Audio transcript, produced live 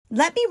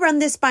Let me run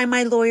this by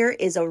my lawyer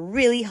is a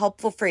really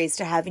helpful phrase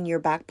to have in your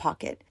back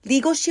pocket.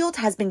 Legal Shield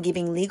has been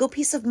giving legal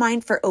peace of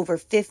mind for over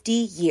 50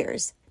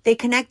 years. They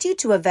connect you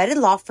to a vetted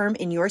law firm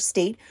in your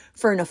state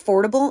for an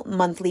affordable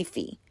monthly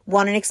fee.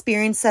 Want an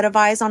experienced set of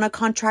eyes on a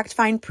contract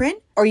fine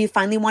print? Or you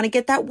finally want to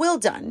get that will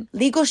done?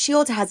 Legal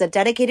Shield has a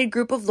dedicated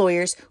group of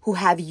lawyers who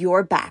have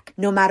your back,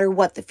 no matter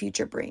what the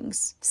future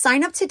brings.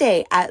 Sign up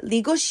today at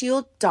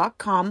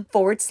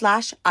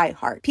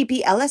LegalShield.com/iHeart.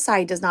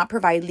 PPLSI does not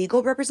provide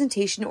legal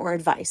representation or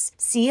advice.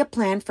 See a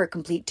plan for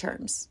complete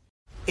terms.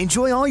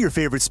 Enjoy all your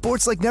favorite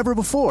sports like never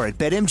before at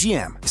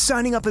BetMGM.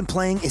 Signing up and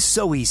playing is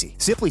so easy.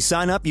 Simply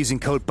sign up using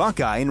code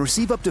Buckeye and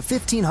receive up to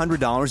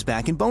 $1,500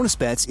 back in bonus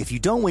bets if you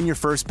don't win your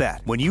first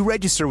bet. When you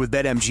register with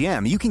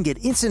BetMGM, you can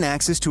get instant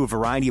access to a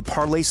variety of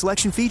parlay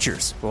selection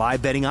features,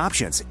 live betting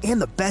options,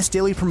 and the best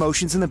daily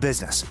promotions in the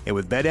business. And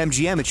with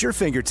BetMGM at your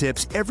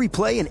fingertips, every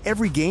play and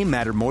every game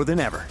matter more than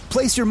ever.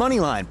 Place your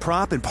moneyline,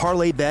 prop, and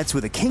parlay bets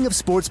with the king of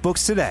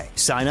sportsbooks today.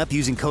 Sign up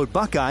using code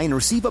Buckeye and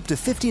receive up to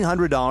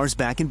 $1,500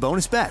 back in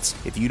bonus bets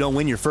if you don't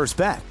win your first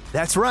bet.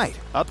 That's right,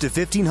 up to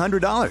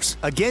 $1,500.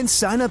 Again,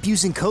 sign up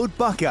using code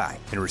Buckeye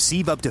and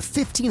receive up to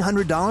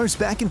 $1,500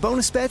 back in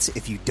bonus bets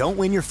if you don't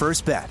win your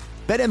first bet.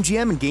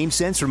 BetMGM and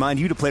GameSense remind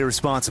you to play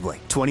responsibly.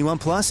 21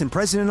 plus and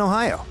present in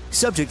Ohio.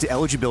 Subject to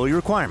eligibility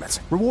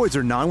requirements. Rewards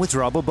are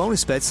non-withdrawable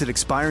bonus bets that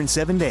expire in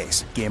 7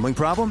 days. Gambling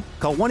problem?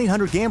 Call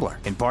 1-800-GAMBLER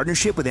in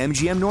partnership with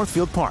MGM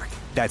Northfield Park.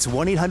 That's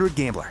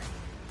 1-800-GAMBLER.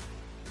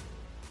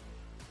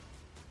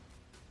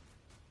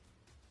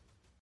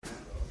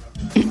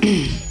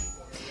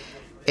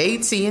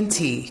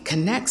 AT&T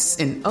connects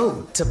an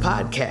ode to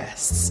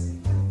podcasts.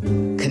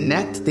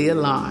 Connect the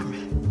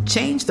alarm.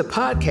 Change the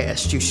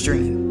podcast you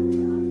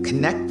stream.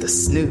 Connect the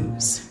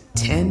snooze.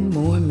 10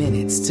 more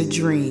minutes to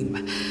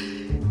dream.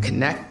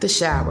 Connect the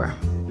shower.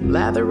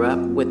 Lather up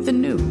with the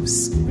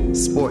news.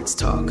 Sports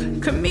talk,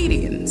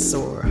 comedians,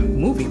 or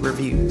movie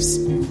reviews.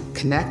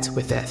 Connect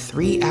with that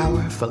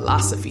 3-hour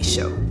philosophy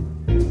show.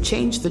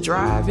 Change the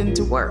drive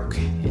into work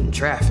in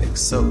traffic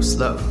so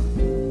slow.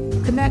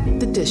 Connect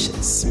the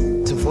dishes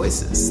to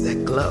voices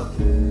that glow.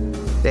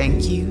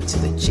 Thank you to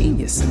the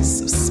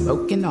geniuses of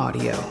spoken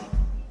audio.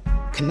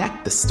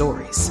 Connect the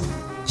stories.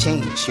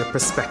 Change your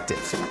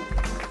perspective.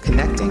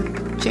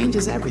 Connecting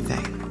changes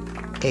everything.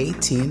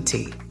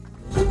 AT&T.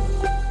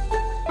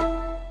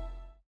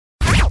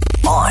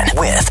 On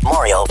with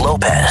Mario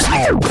Lopez.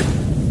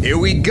 Here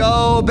we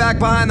go, back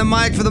behind the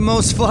mic for the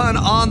most fun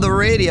on the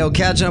radio.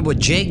 Catching up with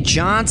Jake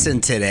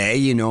Johnson today.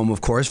 You know him,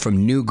 of course,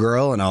 from New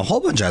Girl and a whole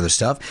bunch of other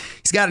stuff.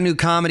 He's got a new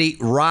comedy,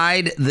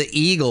 Ride the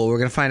Eagle. We're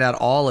going to find out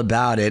all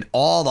about it,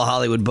 all the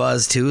Hollywood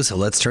buzz, too. So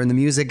let's turn the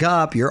music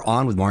up. You're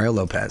on with Mario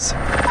Lopez.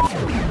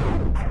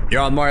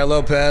 You're on Mario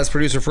Lopez.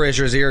 Producer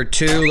Frazier is here,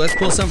 too. Let's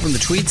pull some from the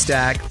tweet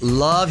stack.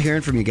 Love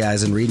hearing from you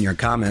guys and reading your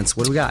comments.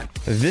 What do we got?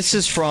 This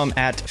is from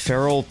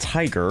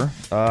 @FeralTiger.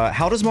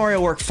 How does Mario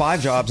work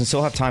 5 jobs and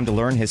still have time to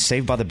learn his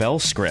Saved by the Bell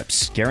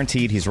scripts?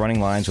 Guaranteed he's running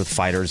lines with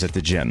fighters at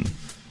the gym.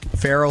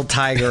 Feral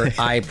Tiger,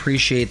 I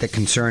appreciate the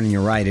concern, and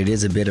you're right. It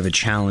is a bit of a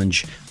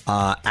challenge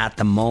at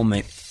the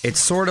moment. It's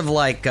sort of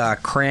like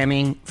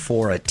cramming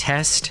for a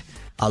test.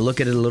 I'll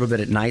look at it a little bit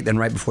at night, then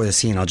right before the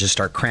scene, I'll just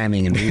start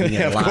cramming and reading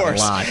it a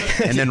lot,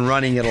 and then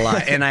running it a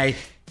lot. And I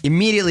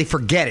immediately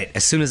forget it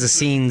as soon as the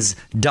scene's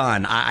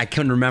done. I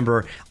couldn't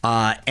remember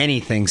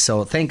anything,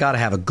 so thank God I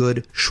have a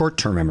good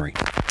short-term memory.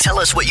 Tell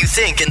us what you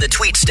think in the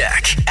tweet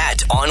stack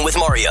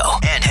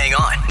 @OnWithMario. And hang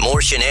on, more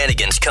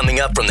shenanigans coming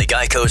up from the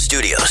Geico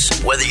Studios.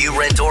 Whether you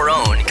rent or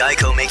own,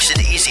 Geico makes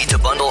it easy to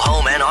bundle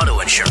home and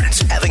auto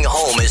insurance. Having a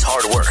home is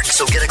hard work,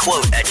 so get a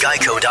quote at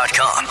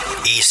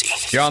Geico.com. Easy.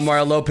 You're on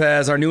Mario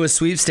Lopez. Our newest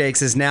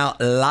sweepstakes is now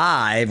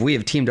live. We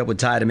have teamed up with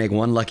Ty to make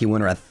one lucky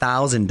winner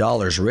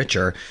 $1,000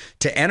 richer.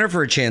 To enter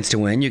for a chance to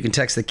win, you can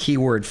text the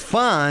keyword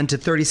FUN to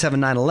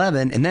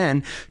 37911 and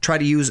then try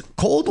to use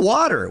cold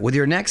water with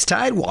your next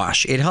Tide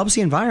wash. It helps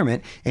the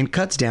environment and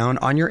cuts down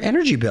on your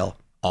energy bill.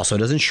 Also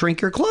doesn't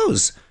shrink your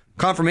clothes.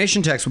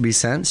 Confirmation text will be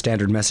sent.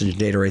 Standard message and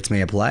data rates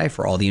may apply.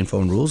 For all the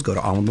info and rules, go to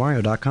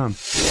onwithmario.com.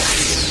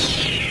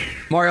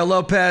 Mario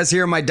Lopez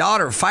here. My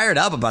daughter fired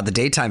up about the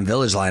Daytime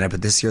Village lineup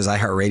at this year's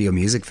iHeartRadio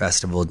Music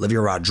Festival.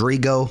 Olivia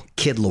Rodrigo,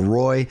 Kid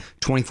Laroi,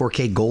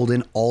 24K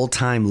Golden, All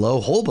Time Low,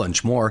 whole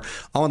bunch more.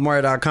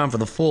 OnWithMario.com for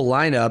the full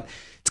lineup.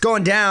 It's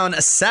going down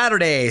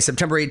Saturday,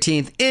 September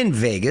 18th in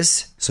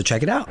Vegas, so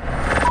check it out.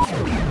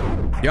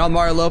 You're on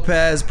Mario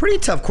Lopez. Pretty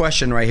tough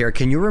question right here.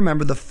 Can you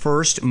remember the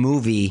first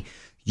movie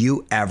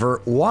you ever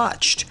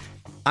watched?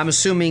 I'm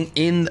assuming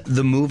in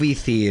the movie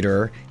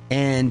theater,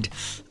 and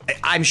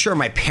I'm sure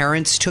my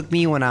parents took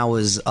me when I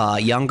was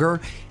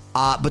younger,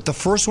 but the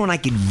first one I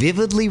could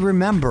vividly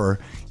remember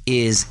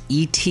is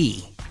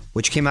E.T.,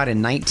 which came out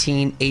in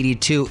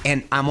 1982,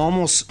 and I'm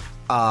almost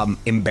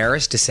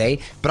embarrassed to say,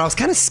 but I was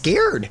kind of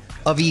scared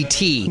of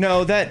E.T.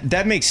 No,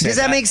 that makes sense. Does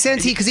that make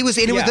sense? Because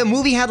the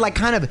movie had like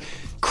kind of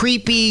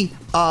creepy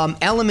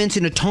elements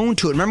and a tone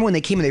to it. Remember when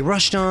they came and they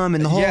rushed them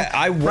and the whole... Yeah,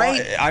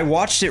 I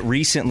watched it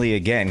recently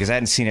again because I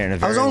hadn't seen it in a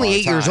very long time. I was only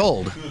 8 years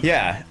old.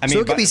 Yeah. I mean, so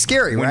it could be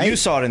scary, when right? When you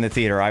saw it in the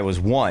theater, I was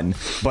 1.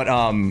 But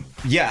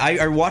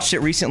I watched it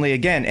recently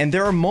again, and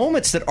there are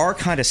moments that are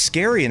kind of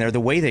scary in there, the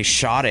way they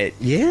shot it.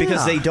 Yeah.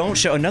 Because they don't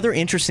show... Another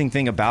interesting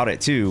thing about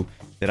it, too,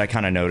 that I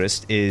kind of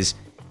noticed is...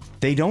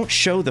 They don't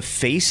show the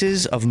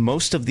faces of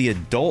most of the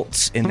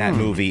adults in that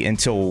movie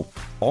until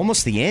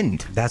almost the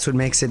end. That's what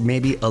makes it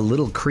maybe a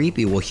little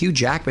creepy. Well, Hugh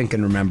Jackman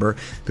can remember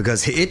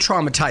because it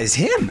traumatized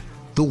him,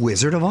 The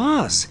Wizard of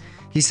Oz.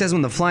 He says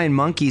when the flying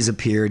monkeys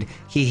appeared,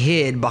 he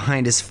hid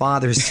behind his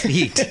father's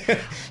feet.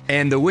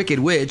 And the Wicked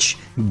Witch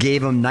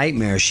gave him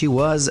nightmares. She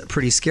was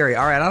pretty scary.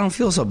 All right, I don't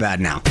feel so bad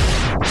now.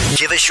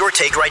 Give us your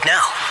take right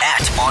now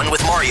at On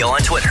With Mario on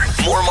Twitter.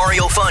 More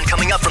Mario fun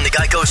coming up from the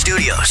Geico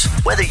Studios.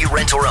 Whether you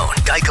rent or own,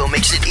 Geico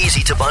makes it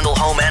easy to bundle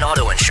home and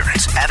auto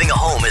insurance. Having a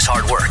home is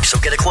hard work, so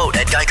get a quote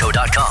at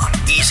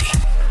geico.com. Easy.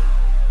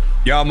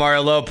 Yo,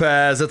 Mario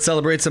Lopez. Let's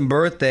celebrate some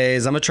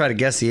birthdays. I'm going to try to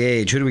guess the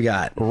age. Who do we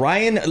got?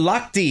 Ryan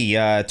Lochte,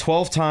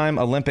 12-time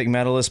Olympic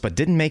medalist, but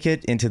didn't make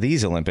it into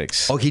these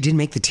Olympics. Oh, he didn't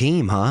make the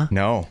team, huh?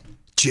 No.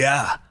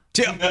 Yeah.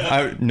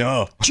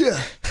 No.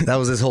 Yeah. That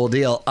was his whole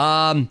deal.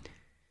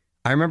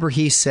 I remember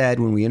he said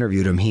when we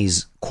interviewed him,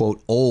 he's,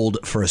 quote, old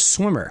for a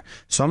swimmer.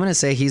 So I'm going to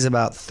say he's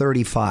about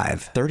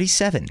 35.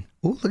 37.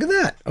 Ooh, look at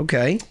that.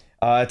 Okay.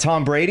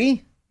 Tom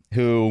Brady,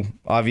 who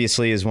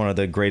obviously is one of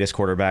the greatest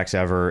quarterbacks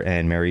ever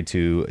and married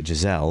to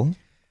Giselle.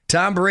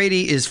 Tom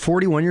Brady is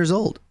 41 years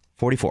old.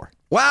 44.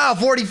 Wow,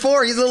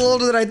 44. He's a little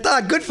older than I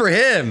thought. Good for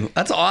him.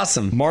 That's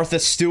awesome. Martha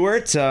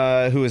Stewart,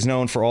 who is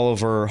known for all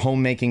of her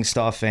homemaking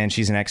stuff, and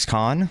she's an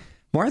ex-con.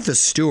 Martha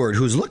Stewart,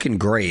 who's looking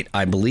great,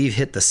 I believe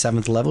hit the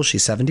 7th level.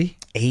 She's 70?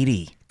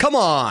 80. Come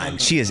on.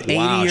 She is 80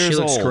 wow, years old.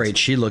 She looks great.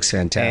 She looks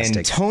fantastic.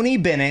 And Tony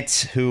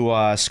Bennett, who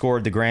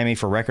scored the Grammy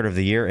for Record of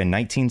the Year in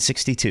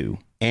 1962.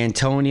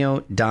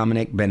 Antonio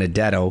Dominic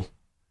Benedetto,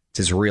 it's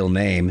his real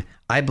name.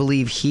 I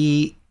believe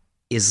he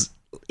is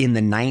in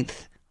the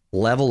 9th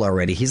level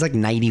already. He's like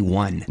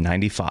 91.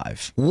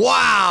 95.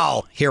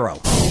 Wow.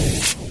 Hero.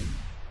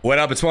 What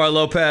up? It's Mario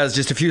Lopez.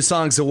 Just a few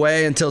songs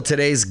away until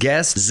today's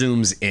guest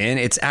zooms in.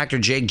 It's actor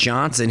Jake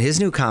Johnson. His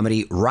new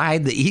comedy,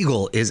 Ride the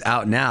Eagle, is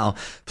out now.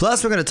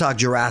 Plus, we're going to talk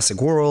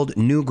Jurassic World,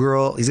 New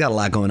Girl. He's got a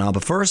lot going on.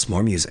 But first,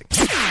 more music.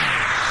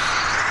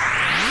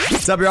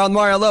 What's up, y'all?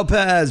 Mario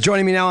Lopez.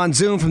 Joining me now on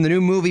Zoom from the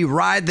new movie,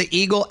 Ride the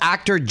Eagle,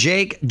 actor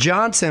Jake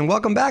Johnson.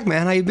 Welcome back,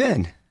 man. How you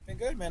been? Been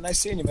good, man.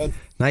 Nice seeing you, man.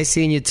 Nice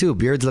seeing you, too.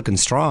 Beard's looking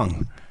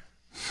strong.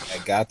 I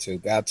got to,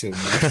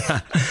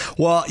 man.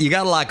 Well, you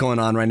got a lot going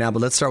on right now,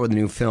 but let's start with the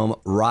new film,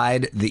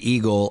 Ride the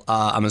Eagle.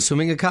 I'm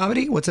assuming a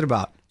comedy? What's it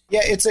about?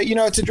 Yeah, it's a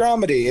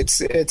dramedy.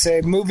 It's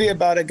a movie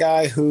about a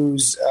guy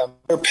whose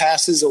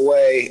passes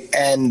away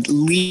and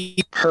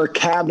leaves her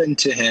cabin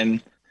to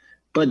him,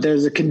 but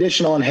there's a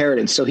conditional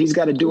inheritance. So he's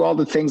got to do all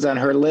the things on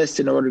her list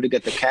in order to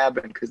get the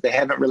cabin because they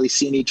haven't really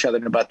seen each other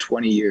in about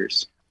 20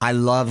 years. I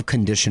love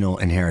conditional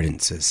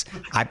inheritances.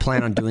 I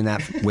plan on doing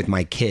that with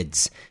my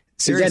kids.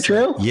 Seriously. Is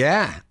that true?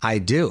 Yeah, I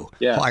do.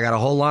 Yeah. I got a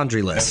whole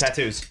laundry list.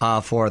 Tattoos.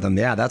 For them.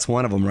 Yeah, that's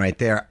one of them right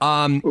there.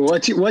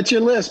 What's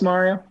your list,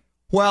 Mario?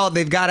 Well,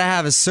 they've got to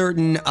have a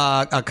certain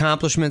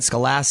accomplishment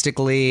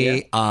scholastically.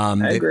 Yeah,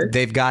 I agree.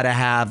 They've got to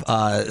have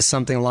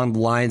something along the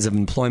lines of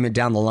employment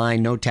down the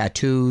line. No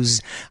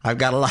tattoos. I've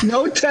got a lot.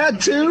 No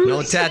tattoos?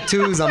 No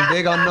tattoos. I'm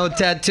big on no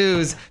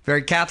tattoos.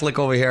 Very Catholic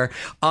over here.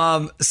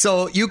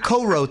 So you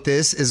co-wrote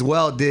this as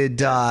well. Did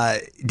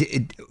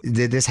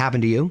this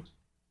happen to you?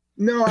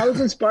 No, I was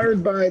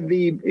inspired by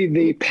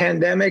the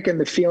pandemic and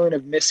the feeling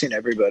of missing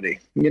everybody.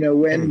 You know,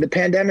 when the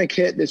pandemic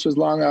hit, this was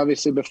long,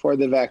 obviously, before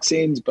the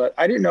vaccines, but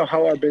I didn't know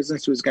how our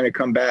business was going to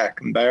come back.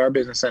 And by our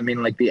business, I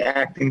mean like the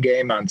acting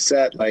game on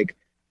set. Like,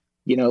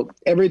 you know,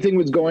 everything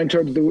was going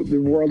toward the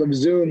world of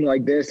Zoom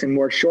like this in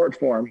more short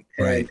form.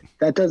 Right. And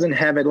that doesn't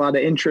have a lot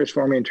of interest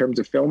for me in terms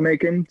of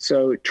filmmaking.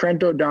 So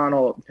Trent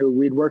O'Donnell, who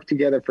we'd worked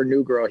together for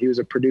New Girl, he was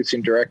a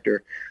producing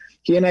director.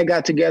 He and I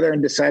got together and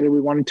decided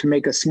we wanted to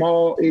make a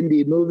small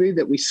indie movie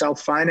that we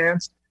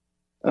self-financed,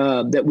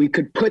 that we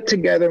could put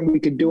together and we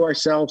could do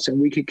ourselves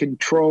and we could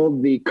control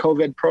the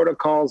COVID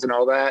protocols and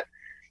all that.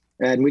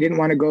 And we didn't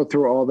want to go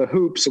through all the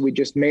hoops, so we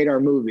just made our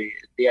movie.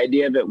 The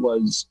idea of it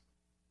was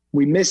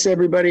we miss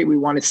everybody, we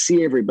want to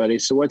see everybody.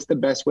 So what's the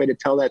best way to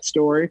tell that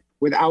story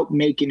without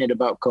making it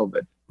about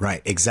COVID?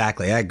 Right,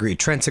 exactly. I agree.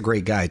 Trent's a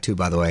great guy, too,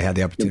 by the way. I had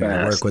the opportunity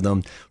to work with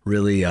him.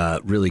 Really,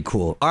 really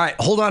cool. All right,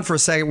 hold on for a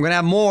second. We're going to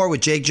have more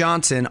with Jake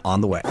Johnson on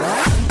the way.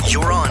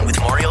 You're on with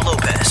Mario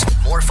Lopez.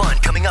 More fun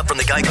coming up from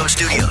the Geico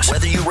Studios.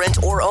 Whether you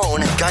rent or own,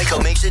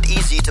 Geico makes it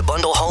easy to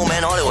bundle home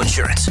and auto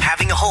insurance.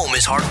 Having a home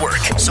is hard work,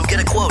 so get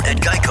a quote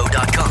at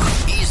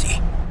geico.com. Easy.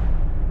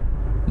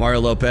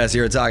 Mario Lopez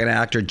here talking to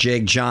actor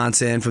Jake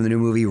Johnson from the new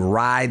movie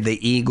Ride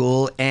the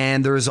Eagle.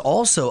 And there's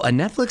also a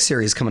Netflix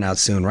series coming out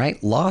soon,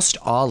 right? Lost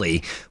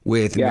Ollie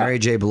with Mary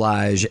J.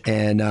 Blige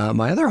and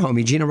my other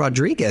homie, Gina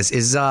Rodriguez.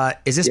 Is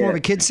this more of a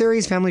kid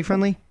series, family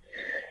friendly?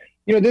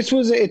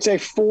 It's a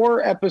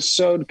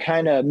 4-episode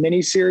kind of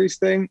miniseries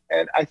thing.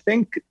 And I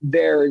think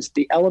there's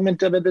the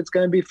element of it that's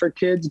going to be for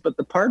kids. But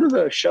the part of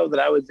the show that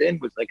I was in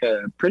was like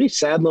a pretty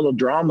sad little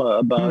drama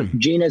about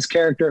Gina's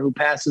character who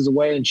passes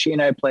away, and she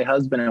and I play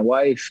husband and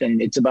wife.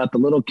 And it's about the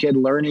little kid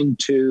learning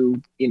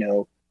to,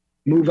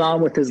 move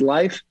on with his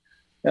life.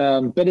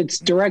 But it's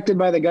directed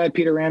by the guy,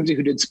 Peter Ramsey,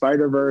 who did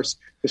Spider-Verse.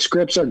 The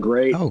scripts are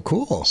great. Oh,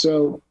 cool.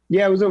 So,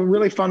 yeah, it was a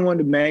really fun one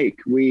to make.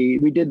 We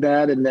did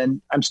that, and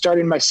then I'm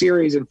starting my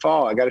series in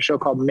fall. I got a show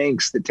called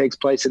Minx that takes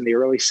place in the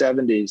early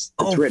 70s.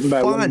 It's written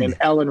by a woman named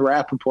Ellen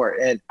Rappaport,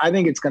 and I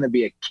think it's going to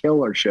be a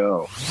killer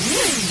show.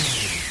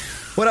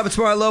 What up, it's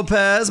Mario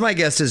Lopez. My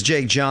guest is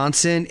Jake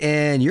Johnson,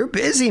 and you're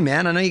busy,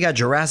 man. I know you got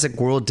Jurassic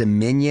World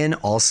Dominion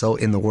also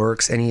in the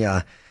works. Any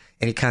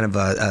kind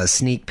of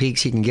sneak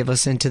peeks you can give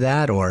us into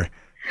that, or?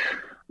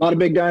 A lot of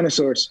big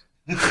dinosaurs.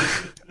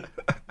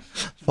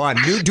 Fun.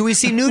 Do we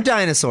see new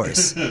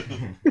dinosaurs?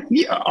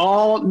 Yeah,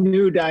 all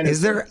new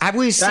dinosaurs. Have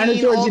we seen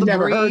dinosaurs all the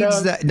never heard breeds?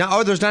 of?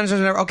 There's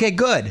dinosaurs never. Okay,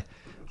 good.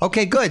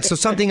 So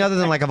something other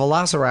than like a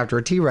velociraptor or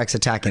a T-Rex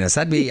attacking us.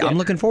 I'm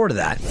looking forward to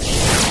that.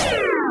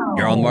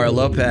 You're on Mario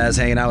Lopez,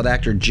 hanging out with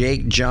actor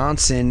Jake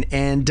Johnson.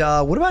 And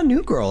what about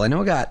New Girl? I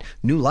know it got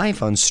new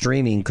life on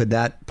streaming. Could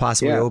that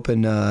possibly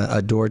open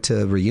a door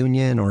to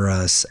reunion or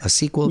a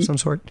sequel of some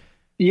sort?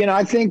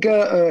 I think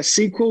a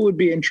sequel would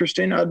be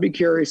interesting. I'd be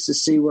curious to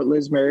see what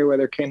Liz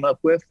Merriweather came up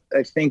with.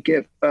 I think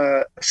if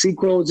a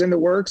sequel was in the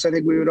works, I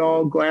think we would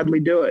all gladly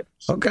do it.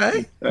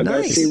 Okay, nice.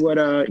 I see what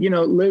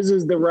Liz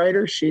is the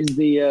writer. She's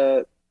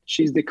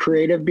the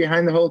creative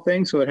behind the whole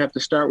thing, so I'd have to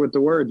start with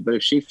the words. But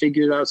if she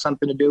figures out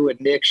something to do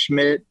with Nick,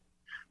 Schmidt,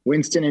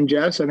 Winston, and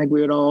Jess, I think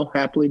we would all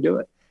happily do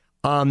it.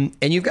 And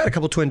you've got a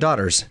couple twin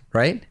daughters,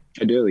 right?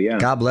 I do, yeah.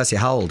 God bless you.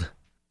 How old?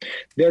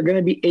 They're going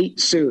to be 8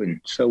 soon.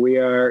 So we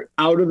are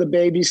out of the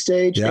baby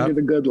stage into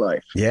the good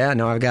life. Yeah,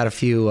 no, I've got a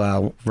few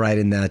right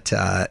in that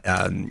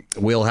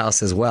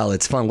wheelhouse as well.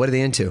 It's fun. What are they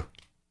into?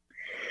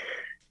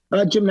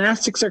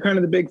 Gymnastics are kind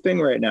of the big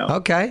thing right now.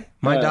 Okay.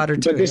 My daughter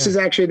too. But this is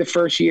actually the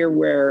first year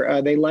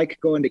where they like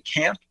going to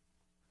camp.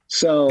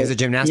 So is it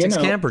gymnastics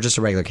camp or just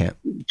a regular camp?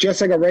 Just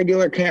like a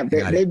regular camp.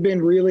 They've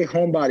been really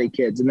homebody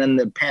kids, and then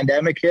the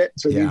pandemic hit.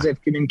 So these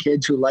have been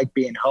kids who like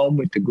being home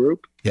with the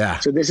group. Yeah.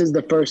 So this is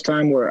the first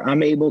time where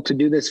I'm able to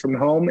do this from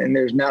home, and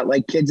there's not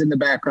like kids in the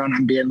background.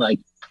 I'm being like,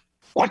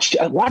 watch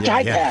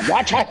iPad,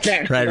 watch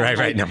iPad.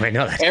 Right. No, I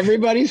know that.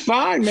 Everybody's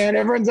fine, man.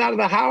 Everyone's out of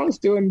the house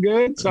doing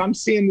good. So I'm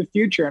seeing the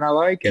future, and I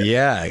like it.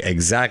 Yeah,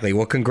 exactly.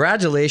 Well,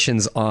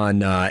 congratulations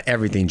on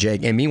everything,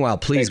 Jake. And meanwhile,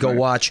 please go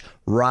watch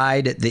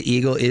Ride the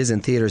Eagle. It is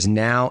in theaters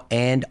now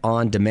and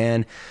on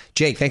demand.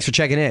 Jake, thanks for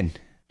checking in.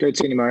 Great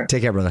seeing you, Mario.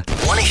 Take care, brother.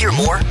 Want to hear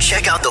more?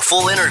 Check out the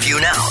full interview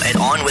now at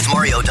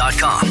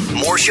onwithmario.com.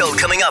 More show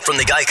coming up from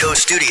the Geico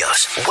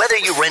Studios. Whether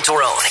you rent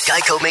or own,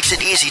 Geico makes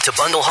it easy to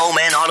bundle home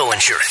and auto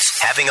insurance.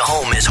 Having a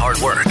home is hard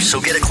work,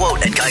 so get a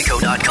quote at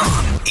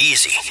geico.com.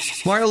 Easy.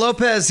 Mario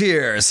Lopez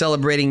here,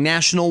 celebrating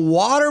National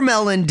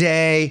Watermelon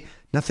Day.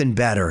 Nothing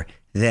better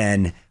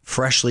than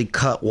freshly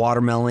cut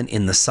watermelon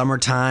in the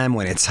summertime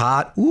when it's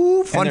hot.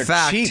 Ooh, fun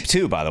fact. Cheap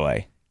too, by the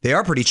way. They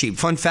are pretty cheap.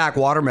 Fun fact,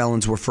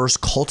 watermelons were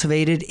first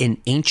cultivated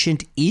in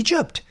ancient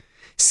Egypt.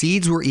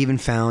 Seeds were even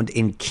found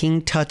in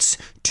King Tut's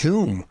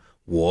tomb.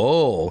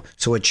 Whoa.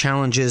 So it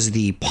challenges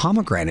the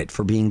pomegranate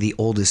for being the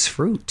oldest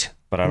fruit.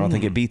 But I don't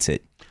think it beats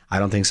it. I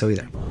don't think so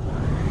either.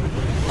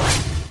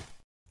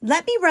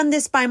 Let me run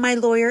this by my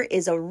lawyer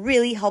is a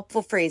really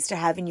helpful phrase to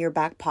have in your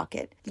back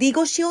pocket.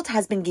 Legal Shield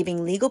has been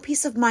giving legal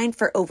peace of mind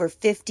for over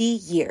 50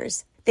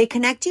 years. They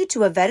connect you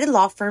to a vetted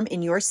law firm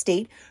in your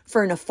state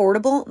for an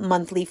affordable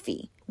monthly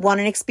fee. Want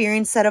an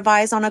experienced set of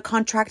eyes on a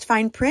contract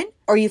fine print?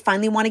 Or you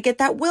finally want to get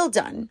that will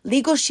done?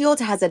 Legal Shield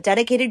has a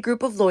dedicated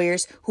group of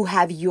lawyers who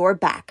have your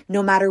back,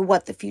 no matter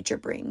what the future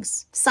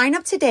brings. Sign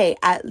up today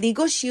at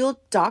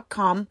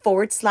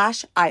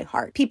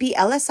LegalShield.com/iHeart.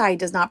 PPLSI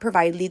does not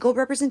provide legal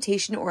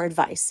representation or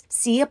advice.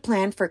 See a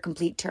plan for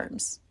complete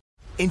terms.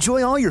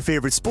 Enjoy all your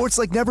favorite sports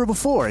like never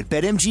before at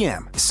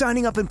BetMGM.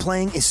 Signing up and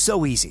playing is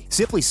so easy.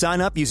 Simply sign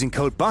up using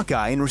code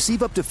Buckeye and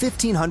receive up to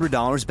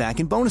 $1,500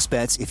 back in bonus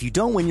bets if you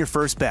don't win your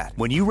first bet.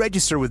 When you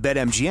register with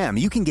BetMGM,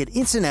 you can get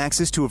instant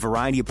access to a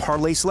variety of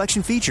parlay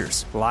selection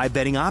features, live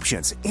betting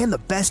options, and the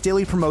best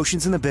daily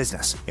promotions in the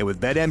business. And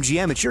with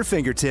BetMGM at your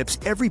fingertips,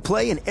 every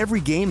play and every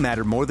game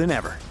matter more than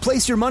ever.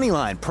 Place your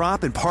moneyline,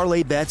 prop, and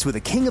parlay bets with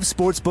the king of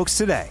sportsbooks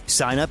today.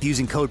 Sign up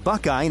using code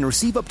Buckeye and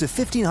receive up to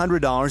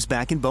 $1,500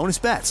 back in bonus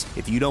bets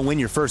if you don't win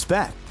your first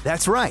bet.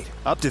 That's right,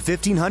 up to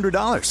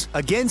 $1,500.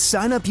 Again,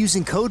 sign up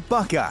using code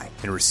Buckeye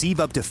and receive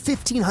up to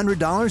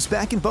 $1,500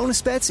 back in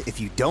bonus bets if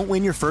you don't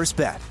win your first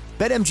bet.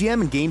 BetMGM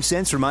and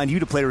GameSense remind you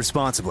to play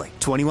responsibly.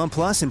 21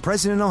 plus and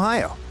present in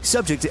Ohio.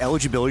 Subject to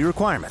eligibility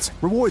requirements.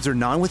 Rewards are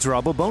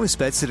non-withdrawable bonus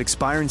bets that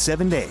expire in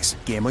 7 days.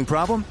 Gambling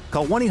problem?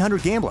 Call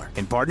 1-800-GAMBLER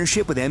in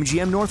partnership with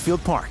MGM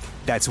Northfield Park.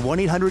 That's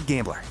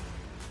 1-800-GAMBLER.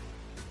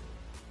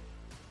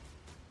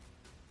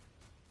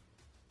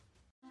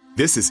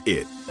 This is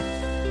it.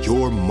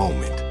 Your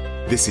moment.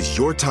 This is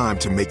your time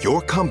to make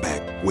your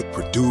comeback with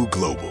Purdue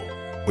Global.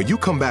 When you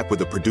come back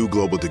with a Purdue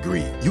Global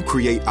degree, you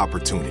create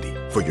opportunity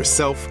for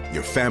yourself,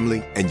 your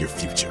family, and your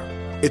future.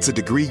 It's a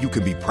degree you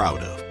can be proud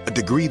of, a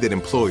degree that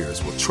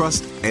employers will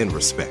trust and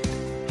respect.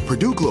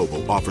 Purdue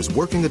Global offers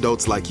working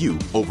adults like you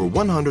over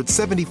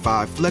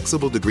 175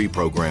 flexible degree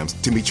programs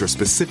to meet your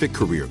specific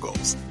career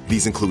goals.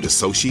 These include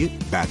associate,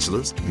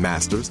 bachelor's,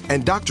 master's,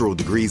 and doctoral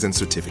degrees and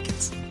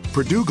certificates.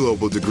 Purdue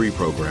Global degree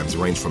programs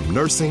range from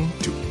nursing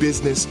to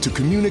business to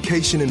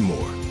communication and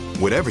more.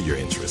 Whatever your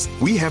interest,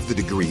 we have the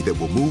degree that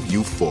will move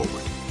you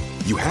forward.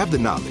 You have the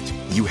knowledge,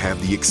 you have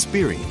the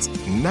experience.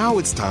 Now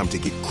it's time to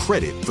get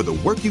credit for the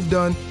work you've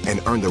done and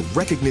earn the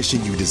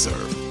recognition you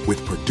deserve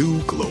with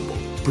Purdue Global,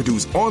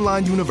 Purdue's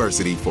online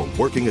university for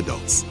working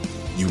adults.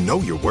 You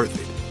know you're worth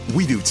it.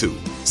 We do too.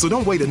 So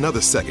don't wait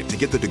another second to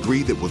get the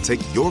degree that will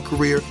take your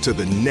career to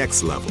the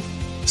next level.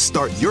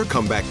 Start your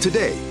comeback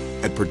today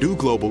at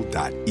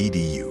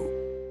purdueglobal.edu.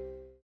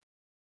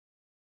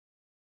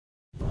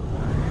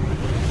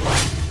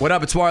 What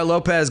up? It's Mario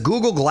Lopez.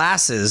 Google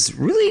Glasses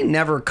really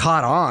never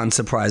caught on,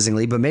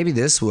 surprisingly, but maybe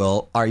this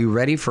will. Are you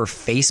ready for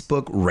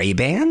Facebook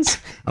Ray-Bans?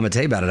 I'm going to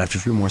tell you about it after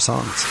a few more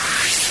songs.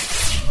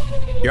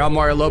 You're on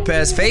Mario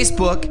Lopez.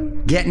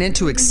 Facebook getting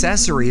into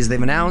accessories. They've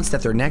announced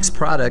that their next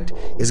product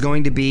is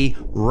going to be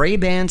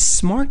Ray-Ban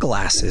smart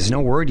glasses.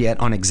 No word yet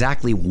on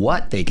exactly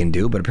what they can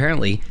do, but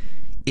apparently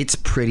it's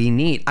pretty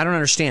neat. I don't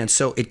understand.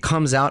 So it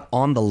comes out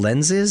on the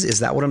lenses?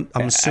 Is that what I'm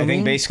assuming? I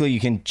think basically you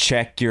can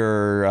check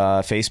your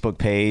Facebook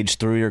page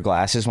through your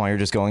glasses while you're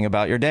just going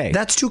about your day.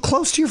 That's too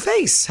close to your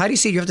face. How do you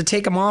see? You have to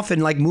take them off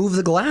and like move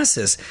the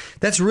glasses.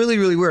 That's really,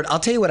 really weird. I'll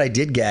tell you what I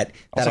did get.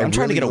 That I'm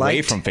trying to get away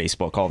liked. from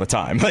Facebook all the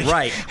time.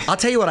 Right. I'll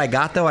tell you what I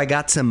got, though. I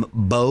got some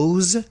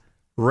Bose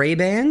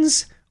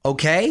Ray-Bans.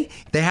 Okay,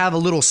 they have a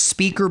little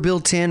speaker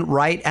built in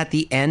right at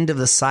the end of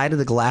the side of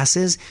the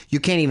glasses. You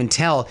can't even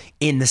tell,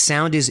 and the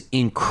sound is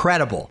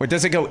incredible. Wait,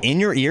 does it go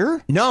in your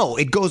ear? No,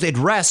 it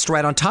rests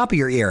right on top of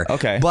your ear.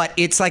 Okay. But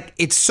it's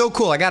so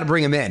cool. I got to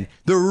bring them in.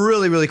 They're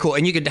really, really cool.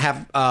 And you could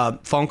have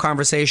phone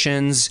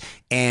conversations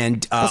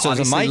and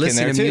obviously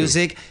listen to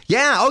music.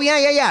 Yeah. Oh,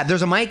 yeah.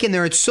 There's a mic in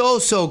there. It's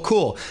so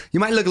cool. You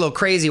might look a little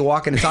crazy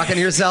walking and talking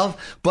to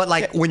yourself, but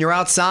like when you're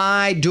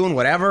outside doing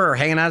whatever or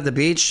hanging out at the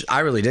beach,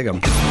 I really dig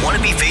them. Want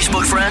to be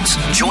Facebook friends?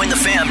 Join the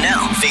fam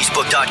now.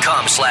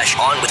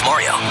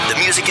 Facebook.com/OnWithMario. The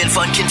music and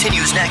fun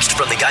continues next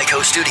from the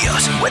Geico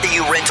Studios. Whether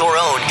you rent or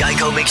own,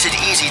 Geico makes it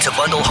easy to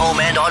bundle home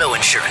and auto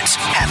insurance.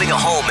 Having a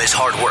home is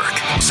hard work.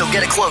 So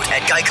get a quote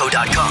at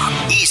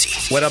Geico.com.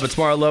 Easy. What up? It's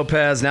Mario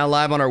Lopez. Now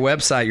live on our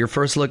website. Your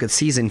first look at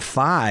Season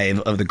 5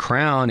 of The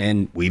Crown,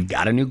 and we've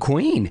got a new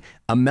queen.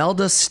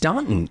 Imelda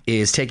Staunton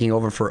is taking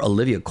over for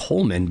Olivia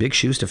Colman. Big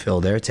shoes to fill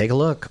there. Take a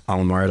look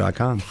on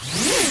Mario.com.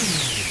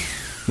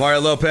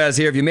 Mario Lopez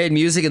here. If you made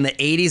music in the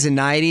 80s and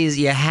 90s,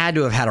 you had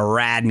to have had a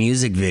rad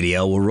music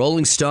video. Well,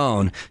 Rolling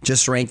Stone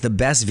just ranked the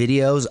best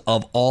videos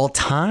of all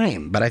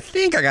time. But I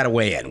think I got to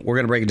weigh in. We're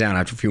going to break it down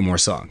after a few more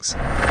songs.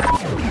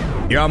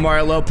 You're on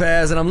Mario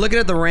Lopez, and I'm looking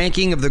at the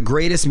ranking of the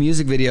greatest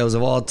music videos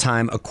of all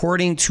time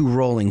according to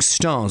Rolling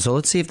Stone. So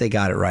let's see if they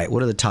got it right.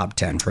 What are the top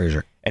 10,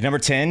 Fraser? At number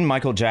 10,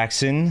 Michael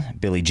Jackson,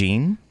 Billie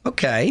Jean.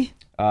 Okay.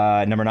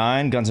 Number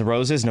 9, Guns N'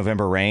 Roses,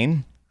 November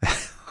Rain.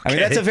 I mean,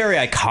 that's a very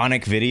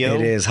iconic video. It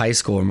is. High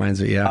School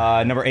reminds me,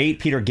 yeah. Number 8,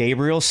 Peter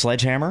Gabriel,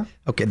 Sledgehammer.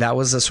 Okay, that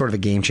was a sort of a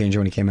game changer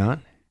when he came out.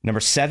 Number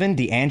 7,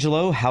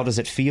 D'Angelo, How Does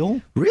It Feel?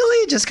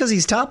 Really? Just because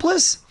he's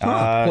topless?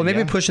 Well,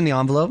 maybe pushing the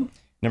envelope.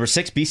 Number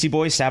 6, Beastie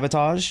Boys,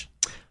 Sabotage.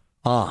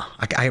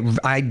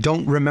 I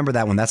don't remember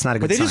that one. That's not a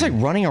good sign. Were they just like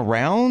running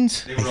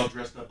around? They were all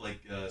dressed up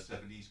like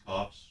 70s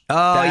cops. Oh,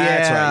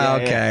 That's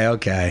right. Yeah,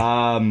 okay.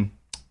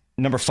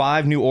 Number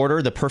 5, New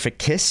Order, The Perfect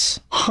Kiss.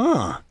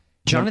 Huh.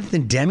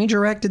 Jonathan Demme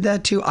directed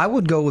that too. I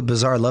would go with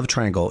Bizarre Love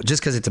Triangle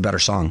just because it's a better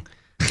song.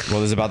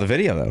 Well, it's about the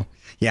video though.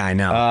 Yeah, I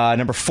know.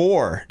 Number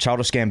 4,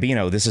 Childish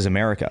Gambino, This Is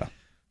America.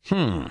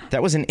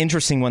 That was an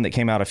interesting one that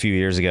came out a few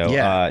years ago.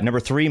 Yeah. Number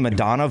 3,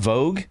 Madonna,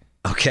 Vogue.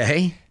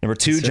 Okay. Number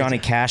 2, Johnny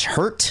Cash,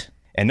 Hurt.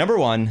 And number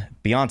 1,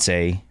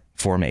 Beyonce,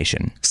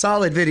 Formation.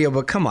 Solid video,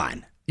 but come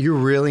on. You're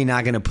really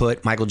not going to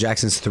put Michael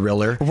Jackson's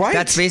Thriller? Right.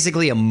 That's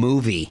basically a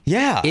movie.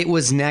 Yeah. It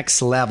was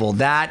next level.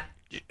 That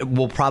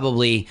will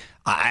probably,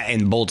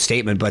 in bold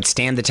statement, but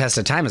stand the test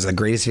of time as the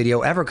greatest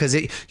video ever because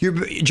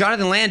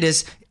Jonathan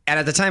Landis, and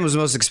at the time it was the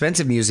most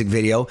expensive music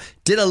video,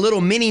 did a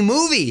little mini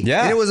movie.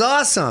 Yeah. And it was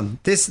awesome.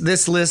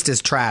 This list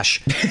is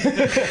trash. Woo!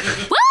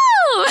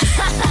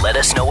 Let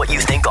us know what you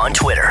think on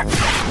Twitter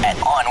at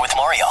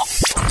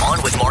OnWithMario.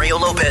 On with Mario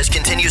Lopez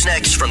continues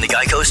next from the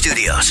Geico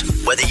Studios.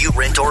 Whether you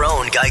rent or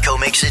own, Geico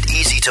makes it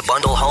easy to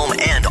bundle home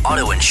and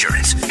auto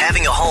insurance.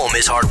 Having a home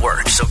is hard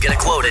work, so get a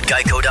quote at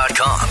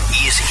Geico.com.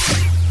 Easy.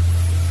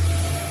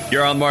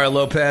 You're on Mario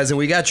Lopez, and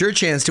we got your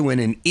chance to win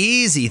an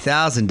easy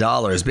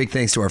 $1,000. Big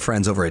thanks to our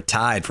friends over at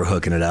Tide for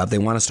hooking it up. They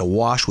want us to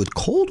wash with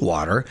cold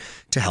water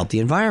to help the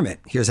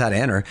environment. Here's how to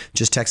enter.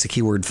 Just text the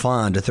keyword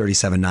FUN to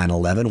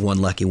 37911. One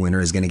lucky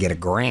winner is going to get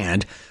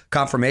 $1,000.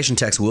 Confirmation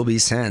text will be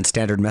sent.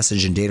 Standard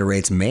message and data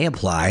rates may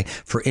apply.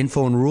 For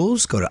info and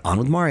rules, go to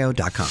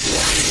onwithmario.com.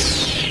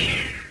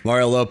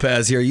 Mario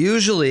Lopez here.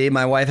 Usually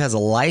my wife has a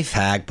life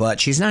hack, but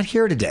she's not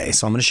here today.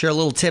 So I'm going to share a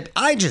little tip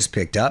I just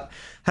picked up,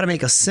 how to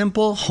make a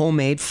simple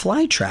homemade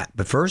fly trap.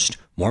 But first,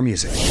 more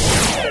music.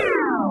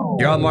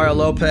 You're on Mario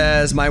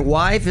Lopez. My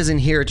wife isn't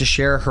here to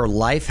share her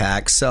life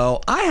hack,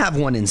 so I have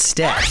one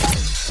instead.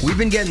 We've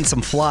been getting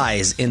some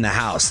flies in the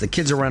house. The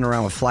kids are running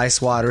around with fly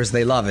swatters.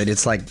 They love it.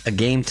 It's like a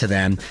game to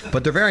them,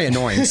 but they're very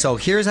annoying. So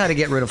here's how to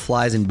get rid of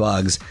flies and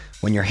bugs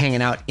when you're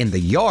hanging out in the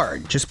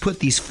yard. Just put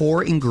these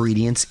 4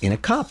 ingredients in a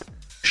cup.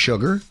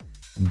 Sugar,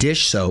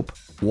 dish soap,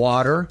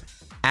 water,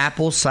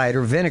 apple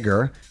cider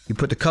vinegar. You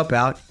put the cup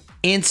out,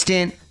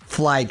 instant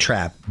fly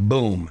trap.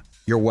 Boom.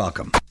 You're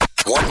welcome.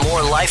 Want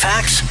more life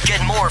hacks?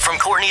 Get more from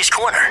Courtney's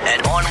Corner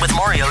at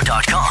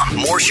OnWithMario.com.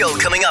 More show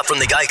coming up from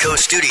the Geico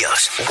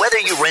Studios. Whether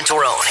you rent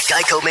or own,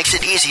 Geico makes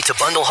it easy to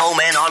bundle home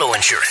and auto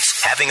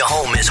insurance. Having a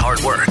home is hard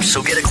work,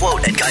 so get a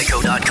quote at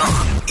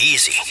Geico.com.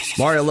 Easy.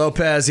 Mario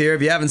Lopez here.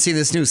 If you haven't seen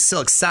this new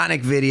Silk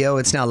Sonic video,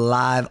 it's now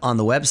live on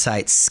the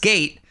website.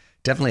 Skate.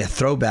 Definitely a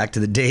throwback to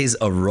the days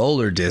of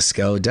roller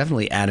disco.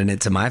 Definitely adding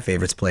it to my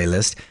favorites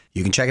playlist.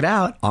 You can check it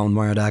out on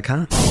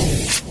Mario.com.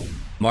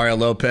 Mario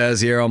Lopez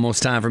here.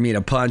 Almost time for me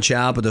to punch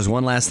out, but there's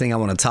one last thing I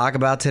want to talk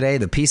about today.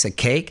 The piece of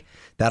cake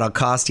that'll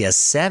cost you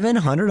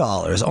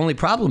 $700. Only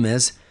problem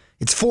is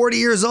it's 40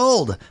 years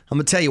old. I'm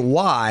going to tell you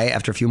why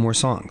after a few more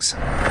songs.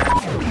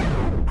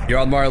 You're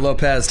on Mario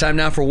Lopez. Time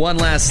now for one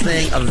last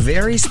thing. A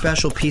very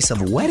special piece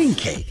of wedding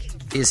cake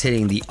is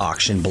hitting the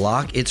auction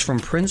block. It's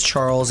from Prince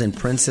Charles and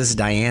Princess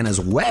Diana's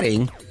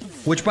wedding,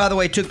 which, by the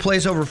way, took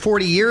place over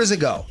 40 years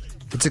ago.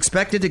 It's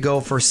expected to go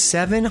for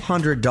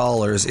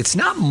 $700. It's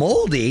not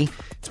moldy.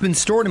 It's been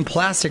stored in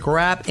plastic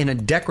wrap in a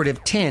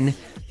decorative tin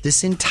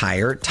this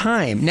entire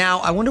time. Now,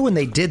 I wonder when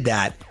they did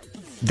that,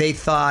 they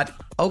thought,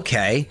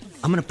 okay,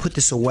 I'm going to put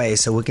this away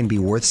so it can be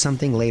worth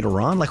something later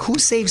on. Like, who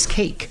saves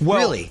cake? Well,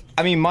 really?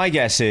 I mean, my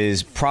guess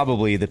is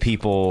probably the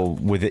people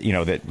with it,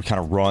 that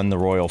kind of run the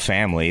royal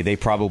family. They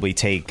probably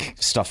take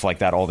stuff like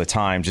that all the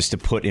time just to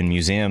put in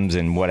museums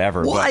and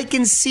whatever. Well, I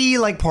can see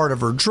like part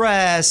of her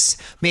dress,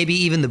 maybe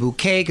even the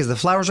bouquet because the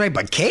flowers right,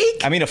 but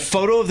cake? I mean, a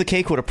photo of the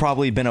cake would have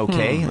probably been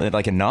okay,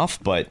 like enough,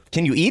 but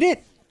can you eat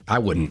it? I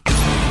wouldn't.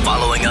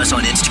 Following us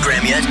on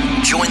Instagram yet?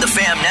 Join the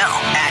fam now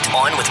at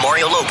On With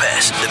Mario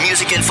Lopez. The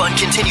music and fun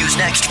continues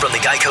next from the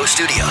Geico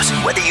Studios.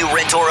 Whether you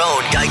rent or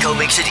own, Geico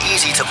makes it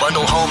easy to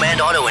bundle home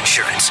and auto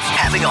insurance.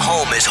 Having a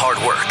home is hard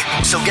work,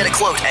 so get a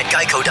quote at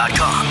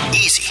Geico.com.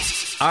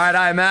 Easy. All right,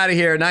 I'm out of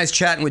here. Nice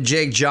chatting with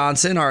Jake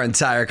Johnson. Our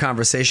entire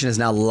conversation is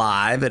now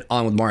live at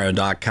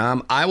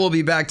OnWithMario.com. I will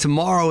be back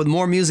tomorrow with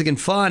more music and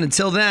fun.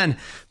 Until then,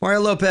 Mario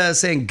Lopez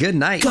saying good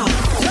night.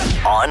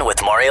 On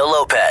With Mario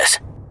Lopez.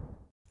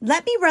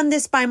 Let me run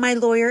this by my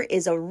lawyer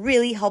is a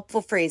really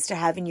helpful phrase to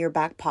have in your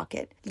back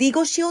pocket.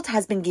 Legal Shield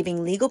has been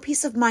giving legal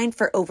peace of mind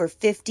for over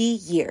 50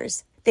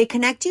 years. They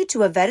connect you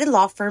to a vetted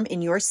law firm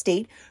in your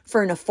state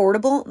for an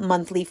affordable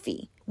monthly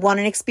fee. Want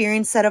an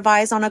experienced set of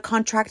eyes on a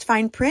contract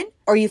fine print?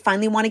 Or you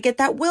finally want to get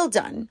that will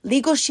done?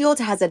 Legal Shield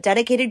has a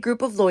dedicated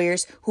group of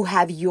lawyers who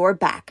have your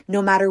back,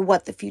 no matter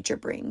what the future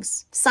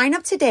brings. Sign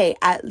up today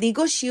at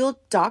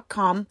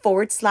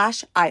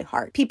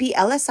LegalShield.com/iHeart.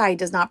 PPLSI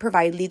does not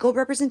provide legal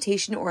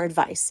representation or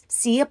advice.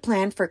 See a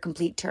plan for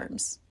complete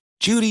terms.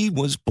 Judy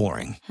was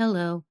boring.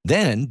 Hello.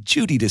 Then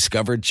Judy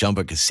discovered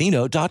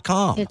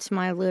ChumbaCasino.com. It's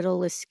my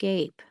little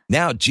escape.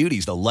 Now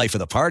Judy's the life of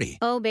the party.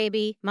 Oh,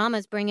 baby,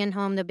 mama's bringing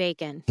home the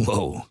bacon.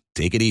 Whoa,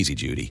 take it easy,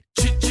 Judy.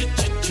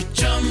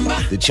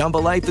 The Chumba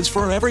life is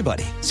for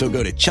everybody. So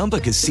go to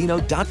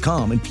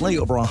ChumbaCasino.com and play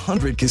over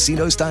 100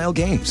 casino-style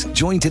games.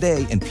 Join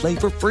today and play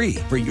for free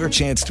for your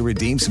chance to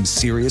redeem some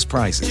serious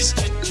prizes.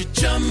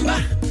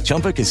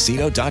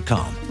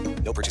 ChumbaCasino.com.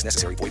 No purchase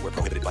necessary. Void where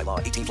prohibited by law.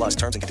 18 plus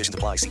terms and conditions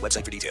apply. See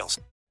website for details.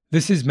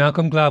 This is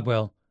Malcolm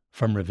Gladwell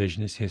from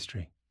Revisionist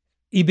History.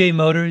 eBay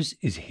Motors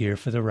is here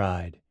for the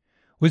ride.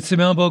 With some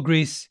elbow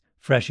grease,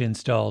 fresh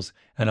installs,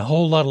 and a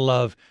whole lot of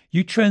love,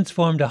 you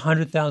transformed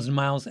 100,000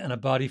 miles and a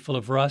body full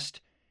of rust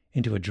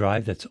into a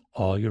drive that's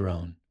all your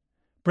own.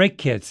 Brake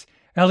kits,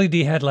 LED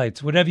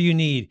headlights, whatever you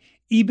need,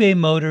 eBay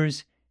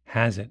Motors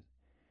has it.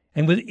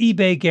 And with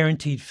eBay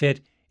Guaranteed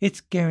Fit, it's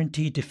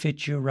guaranteed to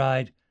fit your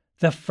ride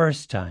the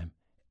first time,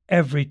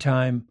 every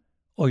time,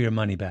 or your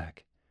money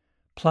back.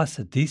 Plus,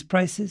 at these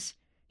prices,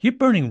 you're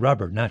burning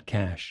rubber, not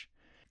cash.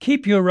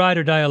 Keep your ride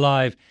or die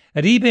alive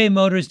at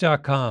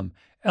ebaymotors.com.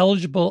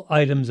 Eligible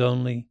items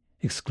only.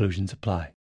 Exclusions apply.